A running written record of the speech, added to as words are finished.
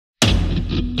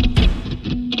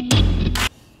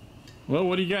Well,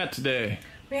 what do you got today?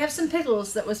 We have some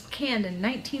pickles that was canned in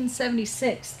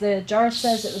 1976. The jar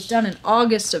says it was done in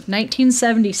August of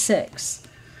 1976.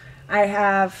 I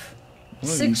have One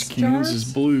of 6 these cans jars.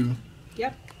 is blue.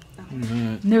 Yep. Look at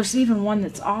that. And there's even one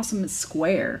that's awesome. It's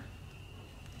square.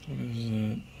 What is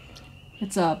that?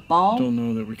 It's a ball. Don't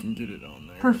know that we can get it on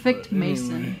there. Perfect but anyway,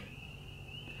 Mason.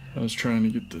 I was trying to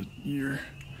get the ear.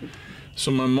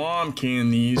 So my mom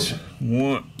canned these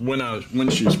when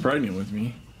she was pregnant with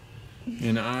me,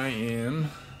 and I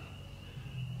am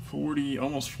 40,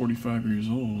 almost 45 years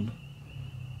old.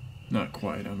 Not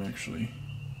quite. I'm actually.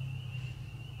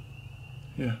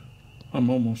 Yeah, I'm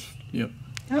almost. Yep.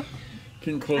 Oh.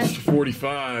 Getting close to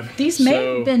 45. These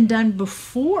may have been done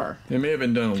before. They may have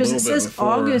been done a little bit before. Because it says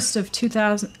August of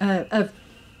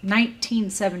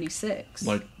 1976.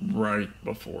 Like right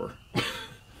before.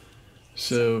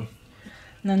 So.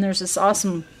 And then there's this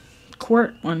awesome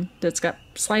quart one that's got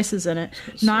slices in it.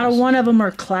 Not a one of them are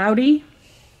cloudy.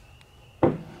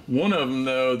 One of them,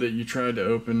 though, that you tried to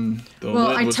open, the Well,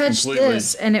 lid I was touched completely...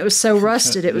 this and it was so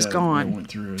rusted it was Yeah, gone. I went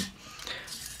through it.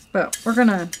 But we're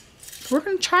gonna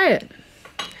try it.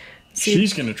 See,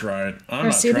 She's gonna try it. I'm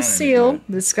not see trying the seal.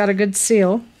 it. It's got a good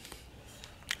seal.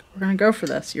 We're gonna go for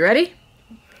this. You ready?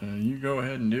 You go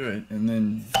ahead and do it, and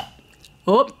then...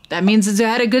 Oh, that means it's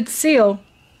had a good seal.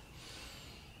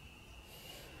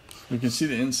 You can see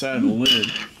the inside of the lid.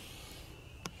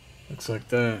 Looks like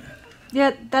that.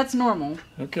 Yeah, that's normal.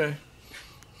 Okay.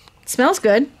 It smells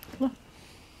good.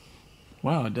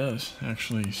 Wow, it does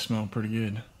actually smell pretty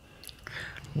good.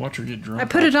 Watch her get drunk. I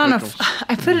put it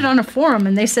on a forum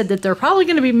and they said that they're probably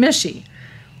going to be mushy.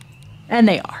 And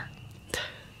they are.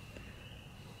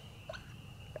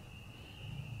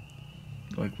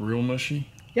 Like real mushy?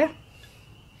 Yeah.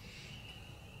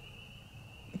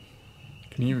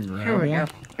 Can you even grab Here we one?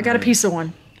 go. I got a piece of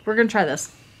one. We're going to try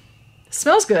this. It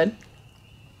smells good.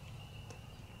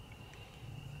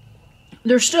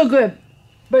 They're still good,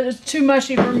 but it's too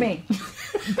mushy for me.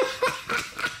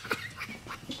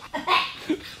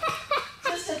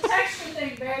 Just a texture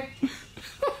thing, babe.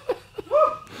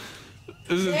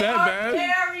 Is it that bad? They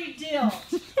are very dill.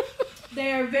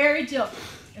 They are very dill.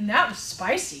 And that was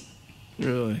spicy.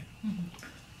 Really?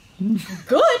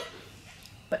 Good,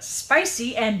 but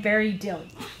spicy and very dilly.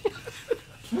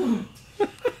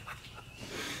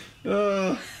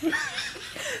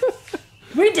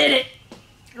 We did it.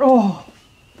 Oh.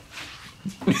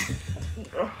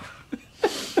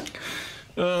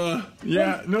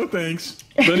 Yeah, no thanks.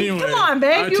 But anyway, Come on,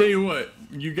 babe. I tell you what,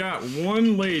 you got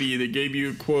one lady that gave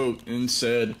you a quote and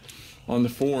said on the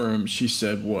forum, she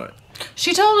said what?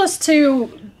 She told us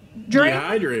to drink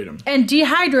Dehydrate them. and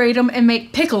dehydrate them and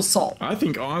make pickle salt. I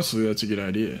think honestly that's a good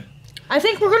idea. I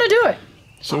think we're gonna do it.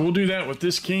 So we'll do that with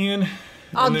this can.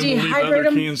 I'll and then we'll leave dehydrate other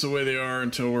them. cans the way they are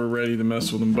until we're ready to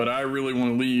mess with them. But I really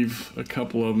want to leave a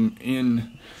couple of them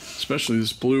in, especially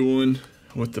this blue one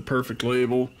with the perfect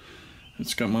label.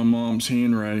 It's got my mom's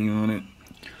handwriting on it.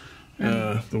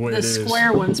 The way it is. The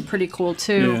square one's pretty cool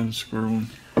too. Yeah, the square one.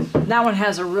 That one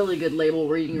has a really good label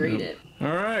where you can read it.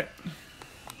 All right.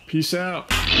 Peace out.